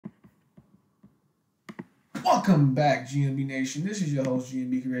Welcome back, GMB Nation. This is your host,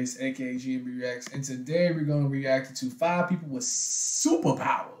 GMB Grace, aka GMB Reacts, and today we're going to react to 5 people with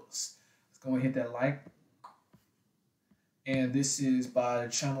superpowers. Let's go and hit that like. And this is by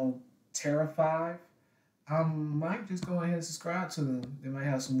the channel Terra5. I might just go ahead and subscribe to them. They might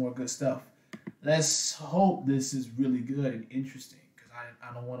have some more good stuff. Let's hope this is really good and interesting, because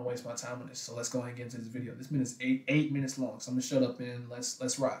I don't want to waste my time on this. So let's go ahead and get into this video. This minute's eight minutes long, so I'm gonna shut up and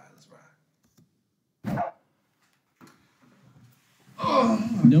let's ride.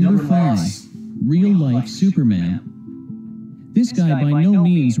 Number 5. Real-life Superman. This guy by no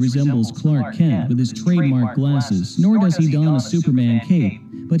means resembles Clark Kent with his trademark glasses, nor does he don a Superman cape,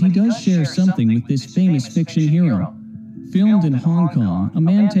 but he does share something with this famous fiction hero. Filmed in Hong Kong, a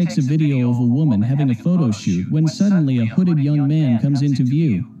man takes a video of a woman having a photo shoot when suddenly a hooded young man comes into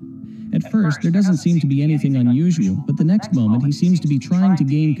view. At first, there doesn't seem to be anything unusual, but the next moment he seems to be trying to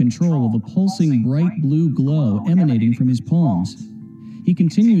gain control of a pulsing bright blue glow emanating from his palms. He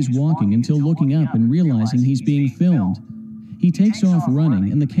continues walking until looking up and realizing he's being filmed. He takes off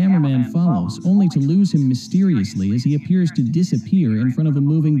running, and the cameraman follows, only to lose him mysteriously as he appears to disappear in front of a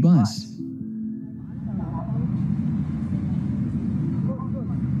moving bus.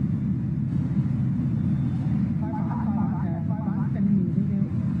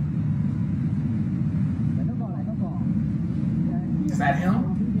 Is that him?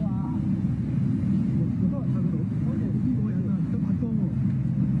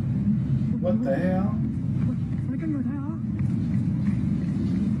 What the hell?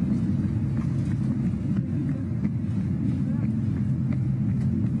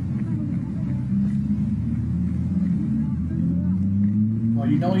 Well,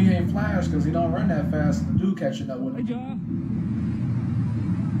 you know he ain't Flash because he don't run that fast and the dude catching up with him.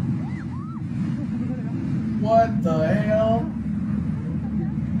 What the hell?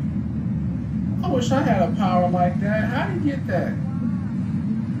 I wish I had a power like that. How do you get that?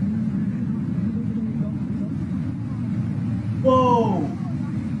 Whoa!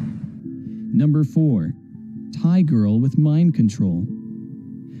 Number 4. Thai girl with mind control.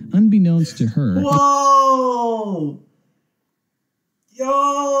 Unbeknownst to her... Whoa!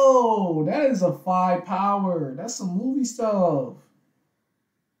 Yo! That is a 5 power. That's some movie stuff.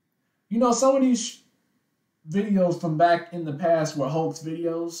 You know, some of these videos from back in the past were hoax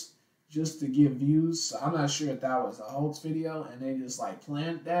videos just to get views. So I'm not sure if that was a hoax video and they just like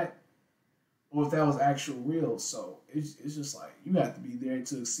planned that, or if that was actual real. So it's just like, you have to be there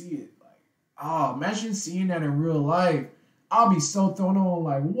to see it. Like, oh, imagine seeing that in real life. I'll be so thrown on,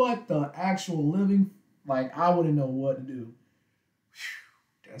 like, what the actual living, like, I wouldn't know what to do.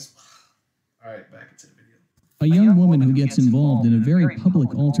 Whew, that's, all right, back into the video. A young woman who gets involved in a very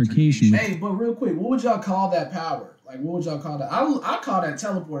public altercation. Hey, but real quick, what would y'all call that power? Like, what would y'all call that? I call that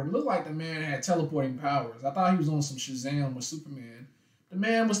teleporting. It looked like the man had teleporting powers. I thought he was on some Shazam or Superman. The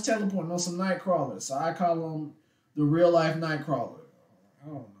man was teleporting on some Nightcrawler, so I call him the real-life Nightcrawler. I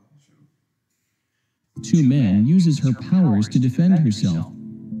don't know. 2 men uses her powers to defend herself.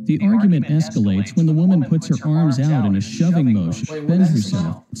 The argument escalates when the woman puts her arms out in a shoving motion to defend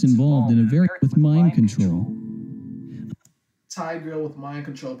herself. It's involved in a very with mind control. Thai girl with mind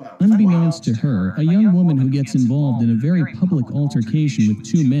control powers. Unbeknownst to her, a young woman who gets involved in a very public altercation with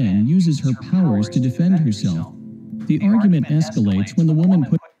 2 men uses her powers to defend herself. The argument escalates when the woman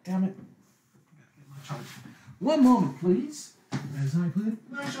puts... Damn it. One moment, please. As I put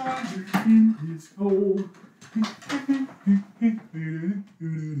my charger in his hole.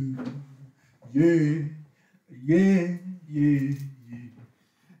 Yeah, yeah, yeah, yeah.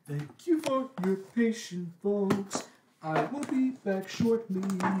 Thank you for your patience, folks. I will be back shortly.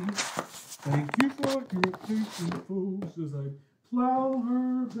 Thank you for your patience, folks, as I plow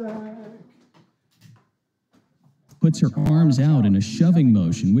her back. Puts her arms out in a shoving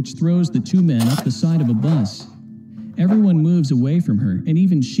motion, which throws the 2 men up the side of a bus. Everyone moves away from her, and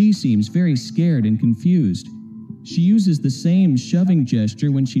even she seems very scared and confused. She uses the same shoving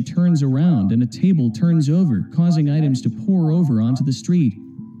gesture when she turns around and a table turns over, causing items to pour over onto the street.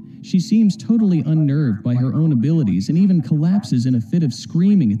 She seems totally unnerved by her own abilities and even collapses in a fit of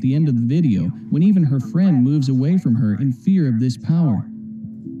screaming at the end of the video when even her friend moves away from her in fear of this power.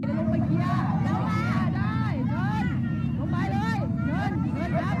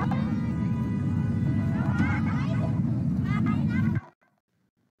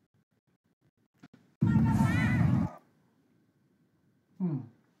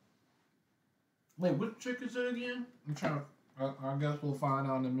 Wait, what trick is it again? I'm trying to... I guess we'll find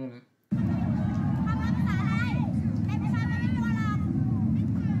out in a minute.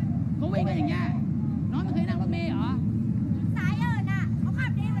 เขาวิ่งกันอย่างเงี้ยน้องไม่เคยนั่งรถเมล์เหรอสายเอิญน่ะเขาขั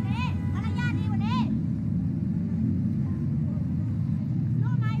บดีกว่านี้มารยาทดีกว่านี้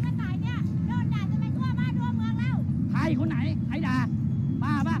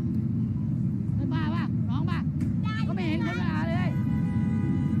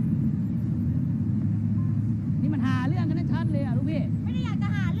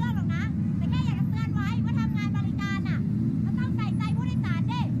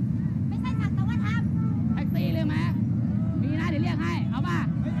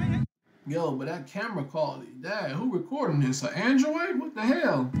Yo, but that camera quality, dad, who recording this? An Android? What the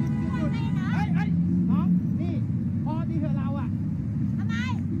hell? เฮ้ยน้องนี่พอดีเถอะเราอะทำไม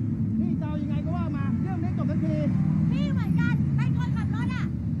นี่จะเอายังไงก็ว่ามาเรื่องนี้จบทันทีพี่เหมือนกันเป็นคนขับรถอะ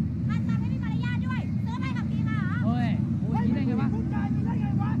หัดมาไม่มีมารยาทด้วยซื้อใบขับขี่มาเหรอเฮ้ยพูดอย่างนี้ได้ไงวะพูดจาอย่างนี้ได้ไง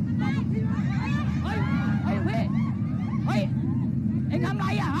วะทำไมเฮ้ยพี่เฮ้ยเอ็งทำไร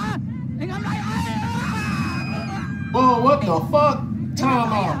อะฮะเอ็งทำไรWhoa, what the fuck?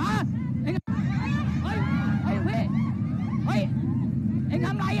 Time out. เอ็งพี่เฮ้ยเอ็งท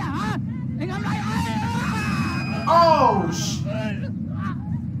ำไรอะฮะเอ็งทำไรOh,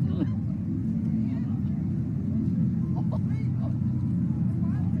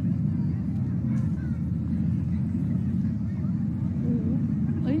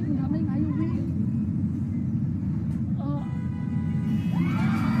เฮ้ยมึงทำได้ไงอยู่พี่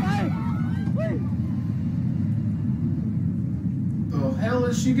the hell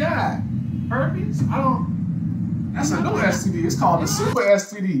is she got? Herpes? That's a new STD. It's called the Super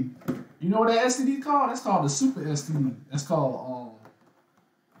STD. You know what that STD is called? That's called the Super STD. That's called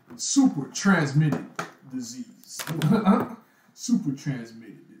super transmitted disease. Super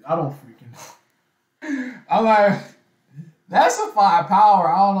transmitted. I don't freaking know. I'm like, that's a 5 power.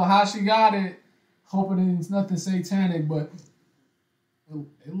 I don't know how she got it. Hoping it's nothing satanic, but it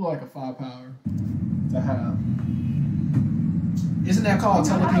looked like a 5 power to have. Isn't that called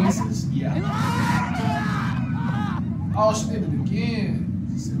telekinesis? Yeah. Oh, she did it again.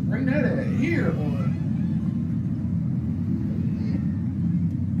 She said, bring that at here, boy.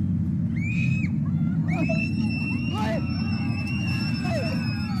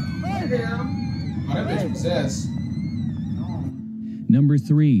 Oh, that bitch possessed. Number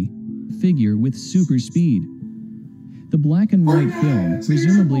 3. Figure with super speed. The black and white film,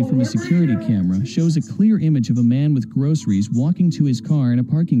 presumably from a security camera, shows a clear image of a man with groceries walking to his car in a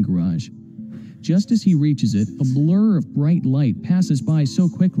parking garage. Just as he reaches it, a blur of bright light passes by so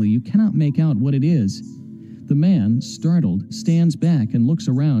quickly you cannot make out what it is. The man, startled, stands back and looks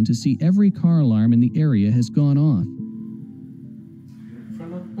around to see every car alarm in the area has gone off.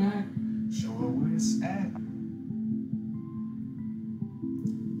 From the back, show her where it's at.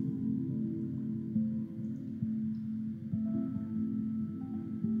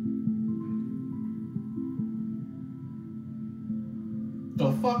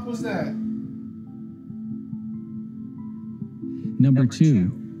 The fuck was that? Number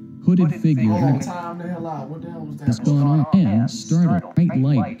 2. Hooded figure Time the hell out. What the hell was that? has gone off and, startled, bright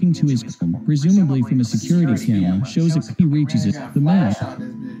light looking to his home, presumably from a security camera, shows a he reaches it. The man.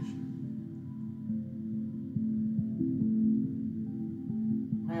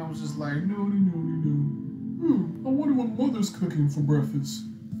 Man was just like, no. I wonder what mother's cooking for breakfast.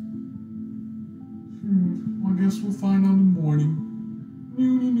 I guess we'll find out in the morning.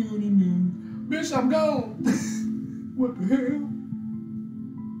 Bitch, I'm gone. What the hell?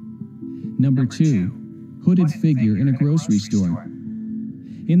 Number 2. Hooded figure in a grocery store.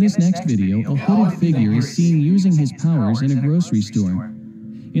 In this next video, a hooded figure is seen using his powers in a grocery store.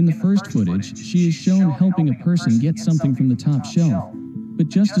 In the first footage, she is shown helping a person get something from the top shelf. But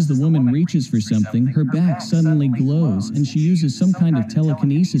just as the woman reaches for something, her back suddenly glows and she uses some kind of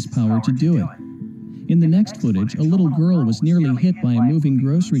telekinesis power to do it. In the next footage, a little girl was nearly hit by a moving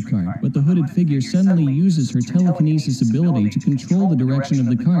grocery cart, but the hooded figure suddenly uses her telekinesis ability to control the direction of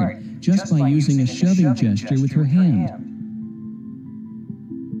the cart just by using a shoving gesture with her hand.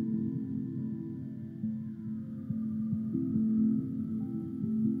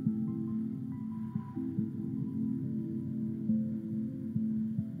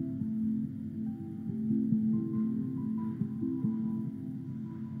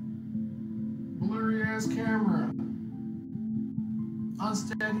 Blurry ass camera.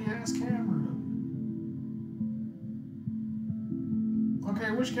 Unsteady ass camera.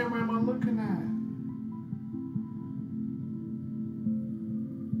 Okay, which camera am I looking at?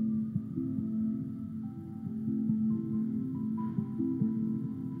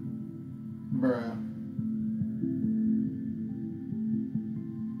 Bruh.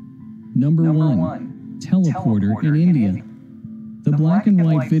 Number 1. Teleporter in India. The black and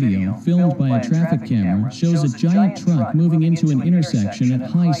white video, filmed by a traffic camera, shows a giant truck moving into an intersection at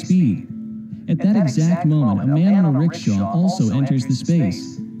high speed. At that exact moment, a man on a rickshaw also enters the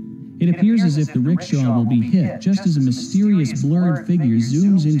space. It appears as if the rickshaw will be hit just as a mysterious blurred figure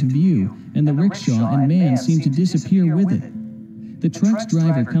zooms into view, and the rickshaw and man seem to disappear with it. The truck's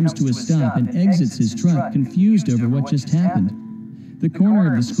driver comes to a stop and exits his truck, confused over what just happened. The corner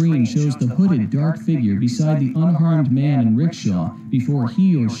of the screen shows the hooded dark figure beside the unharmed man in rickshaw before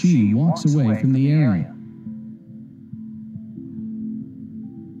he or she walks away from the area.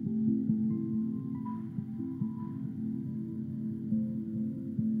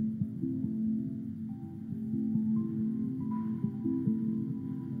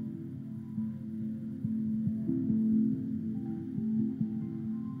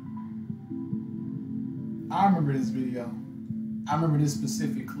 I remember this video. I remember this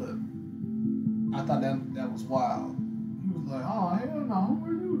specific clip. I thought that was wild. He was like, "Oh hell no,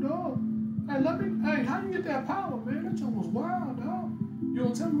 where you, dog? Hey, how you get that power, man? That joke was wild, dog. You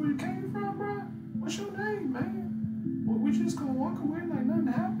gonna tell me where you came from, bro? What's your name, man? We just gonna walk away like nothing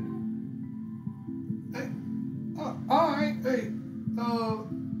happened? Hey, all right, hey,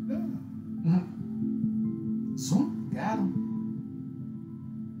 Zoom, got him.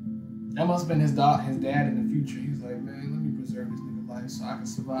 That must have been his dad in the future. He was like, man, let me preserve this nigga life so I can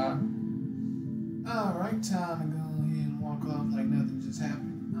survive. All right, time to go ahead and walk off like nothing just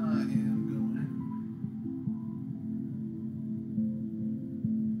happened. I am going.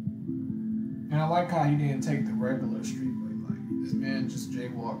 And I like how he didn't take the regular street way. Like, this man just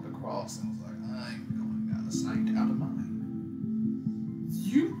jaywalked across and was like, I ain't going out of sight, out of mind.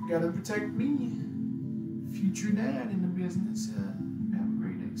 You gotta protect me. Future dad in the business. Have a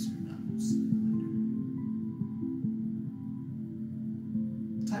great day, sir. See you later.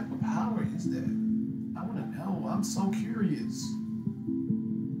 What type of power is that? I want to know. I'm so curious.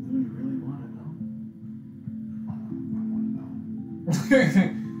 Do you really want to know? I want to know.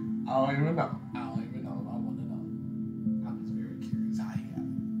 I don't even know. I don't even know if I want to know. I'm just very curious how he got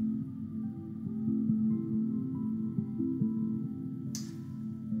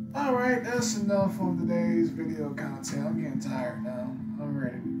it. Alright, that's enough of today's video content. I'm getting tired now. I'm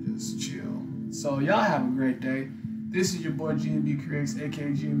ready to just chill. So y'all have a great day. This is your boy GMB Creates,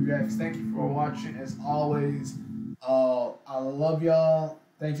 aka GMB Reacts. Thank you for watching as always. I love y'all.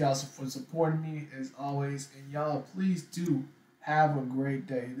 Thank y'all for supporting me as always. And y'all, please do have a great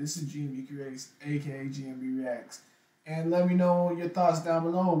day. This is GMB Creates, aka GMB Reacts. And let me know your thoughts down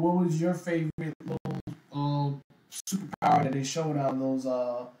below. What was your favorite little superpower that they showed out of those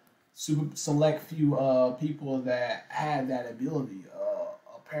super select few people that had that ability?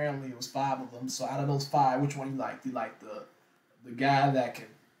 Apparently it was 5 of them. So out of those 5, which one you like? You like the guy that can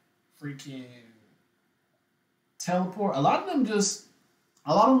freaking teleport? A lot of them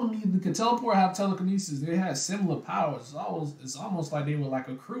either can teleport or have telekinesis. They had similar powers. It's almost like they were like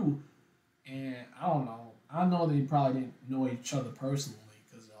a crew. And I don't know. I know they probably didn't know each other personally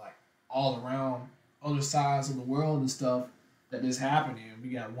because they're like all around other sides of the world and stuff that this happened in. We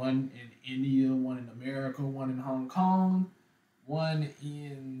got one in India, one in America, one in Hong Kong, one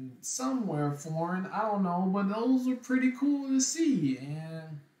in somewhere foreign. I don't know, but those are pretty cool to see.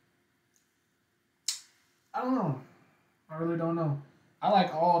 And I don't know. I really don't know. I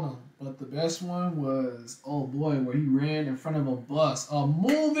like all of them, but the best one was, oh boy, where he ran in front of a bus, a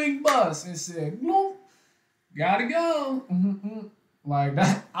moving bus, and said, "Gloop, gotta go." Like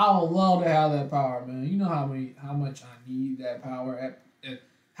that, I would love to have that power, man. You know how much I need that power, at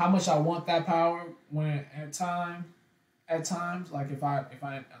how much I want that power when at times, like if I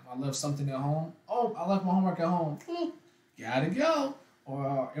left something at home, oh, I left my homework at home, Gloop, gotta go.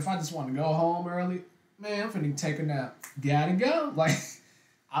 Or if I just want to go home early, man, I'm finna take a nap, gotta go. Like,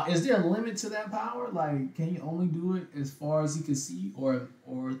 is there a limit to that power? Like, can you only do it as far as you can see or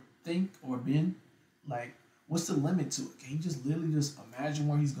think or bend? Like, what's the limit to it? Can you just literally just imagine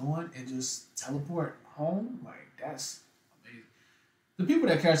where he's going and just teleport home? Like, that's amazing. The people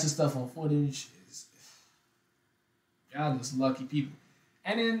that catch this stuff on footage y'all just lucky people.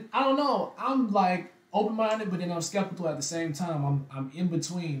 And then I don't know. I'm like open-minded, but then I'm skeptical at the same time. I'm in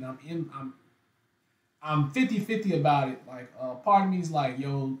between. I'm 50-50 about it. Like, part of me is like,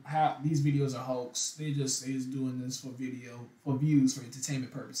 yo, these videos are hoax. They just doing this for views, for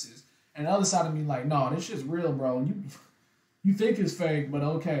entertainment purposes. And the other side of me like, no, this shit's real, bro. You think it's fake, but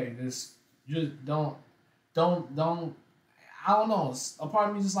okay, just don't. I don't know. A part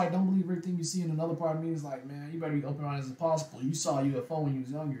of me is just like, don't believe everything you see, and another part of me is like, man, you better be open-minded as possible. You saw a UFO when you was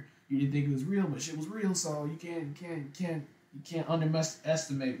younger. You didn't think it was real, but shit was real. So you can't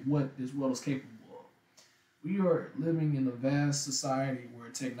underestimate what this world is capable of. We are living in a vast society where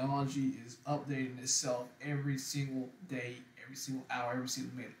technology is updating itself every single day, every single hour, every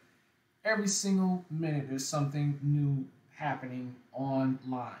single minute. Every single minute, there's something new happening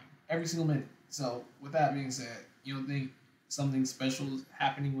online. Every single minute. So, with that being said, you don't think something special is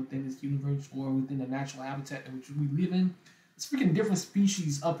happening within this universe or within the natural habitat in which we live in? There's freaking different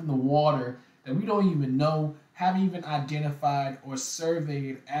species up in the water that we don't even know, haven't even identified or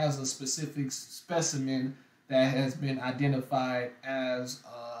surveyed as a specific specimen that has been identified as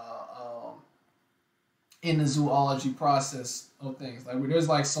in the zoology process of things. Like, there's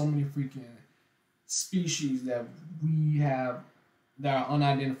like so many freaking species that we have that are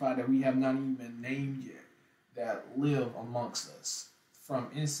unidentified, that we have not even named yet, that live amongst us, from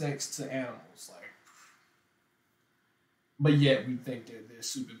insects to animals. Like, but yet we think that their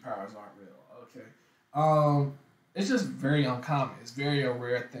superpowers aren't real. Okay, It's just very uncommon. It's very a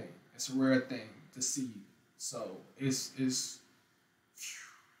rare thing. It's a rare thing to see. So it's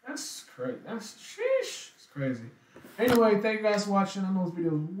that's crazy. That's sheesh. It's crazy. Anyway, thank you guys for watching. I know this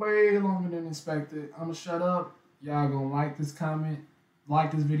video is way longer than expected. I'm gonna shut up. Y'all gonna like this comment,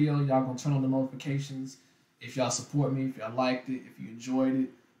 like this video. Y'all gonna turn on the notifications. If y'all support me, if y'all liked it, if you enjoyed it,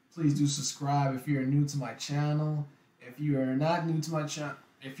 please do subscribe. If you're new to my channel, if you are not new to my channel,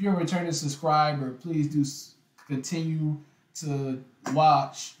 if you're a returning subscriber, please do continue to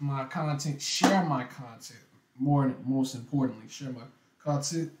watch my content, share my content. Most importantly, share my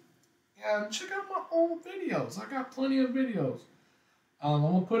content. Yeah, check out my old videos. I got plenty of videos. I'm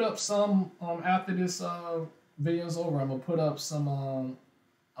gonna put up some after this video's over. I'm gonna put up some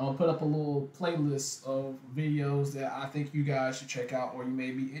I'm gonna put up a little playlist of videos that I think you guys should check out or you may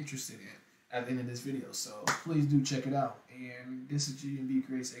be interested in at the end of this video. So please do check it out. And this is GMB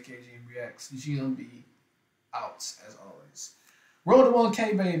Creates, aka GMBX. GMB out as always. Roll to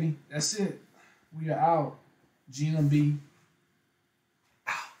 1K, baby. That's it. We are out. GMB